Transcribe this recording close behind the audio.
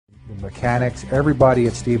the mechanics, everybody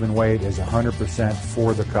at Stephen Wade is 100%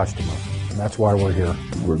 for the customer, and that's why we're here.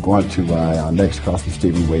 We're going to buy our next car from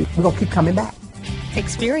Stephen Wade. We're going to keep coming back.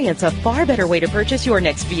 Experience a far better way to purchase your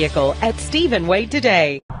next vehicle at Stephen Wade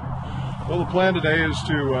today. Well, the plan today is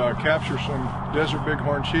to capture some desert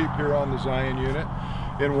bighorn sheep here on the Zion unit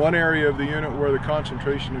in one area of the unit where the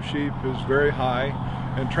concentration of sheep is very high,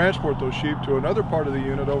 and transport those sheep to another part of the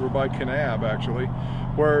unit over by Kanab, actually,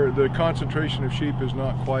 where the concentration of sheep is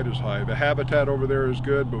not quite as high. The habitat over there is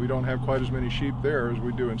good, but we don't have quite as many sheep there as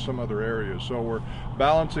we do in some other areas. So we're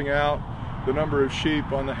balancing out the number of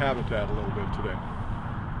sheep on the habitat a little bit today.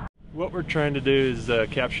 What we're trying to do is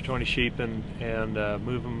capture 20 sheep and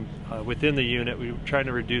move them within the unit. We're trying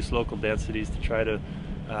to reduce local densities to try to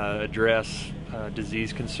address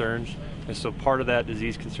disease concerns. And so part of that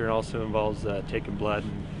disease concern also involves taking blood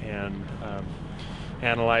and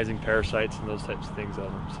analyzing parasites and those types of things on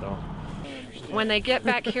them. So when they get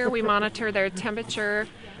back here, we monitor their temperature,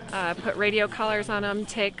 put radio collars on them,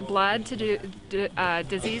 take blood to do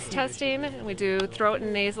disease testing. We do throat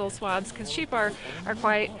and nasal swabs because sheep are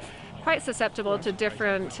quite susceptible to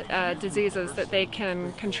different diseases that they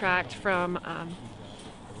can contract from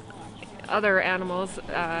other animals.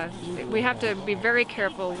 We have to be very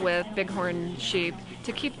careful with bighorn sheep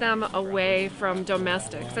to keep them away from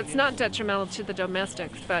domestics. It's not detrimental to the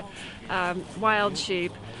domestics, but wild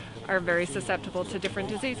sheep are very susceptible to different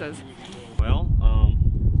diseases. Well,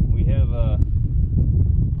 we have a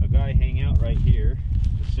guy hang out right here,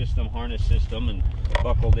 the system, harness system, and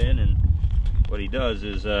buckled in, and what he does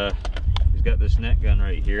is he's got this net gun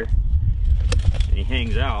right here, and he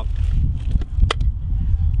hangs out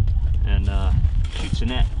and shoots a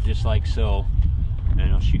net just like so, and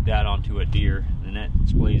he'll shoot that onto a deer. The net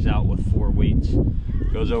splays out with 4 weights,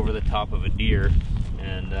 goes over the top of a deer,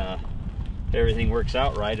 and if everything works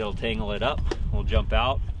out right, it'll tangle it up. We'll jump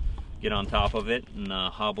out, get on top of it, and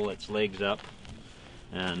hobble its legs up,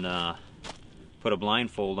 and put a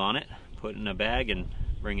blindfold on it, put it in a bag, and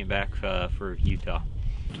bring it back for Utah.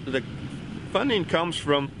 The funding comes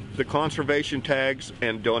from the conservation tags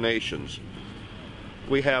and donations.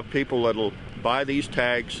 We have people that'll buy these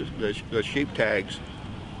tags, the sheep tags,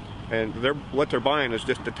 and what they're buying is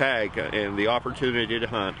just a tag and the opportunity to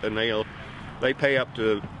hunt, and they pay up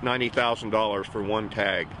to $90,000 for one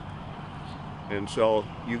tag. And so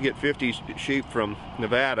you get 50 sheep from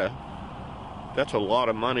Nevada. That's a lot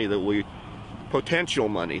of money potential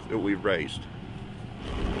money that we've raised.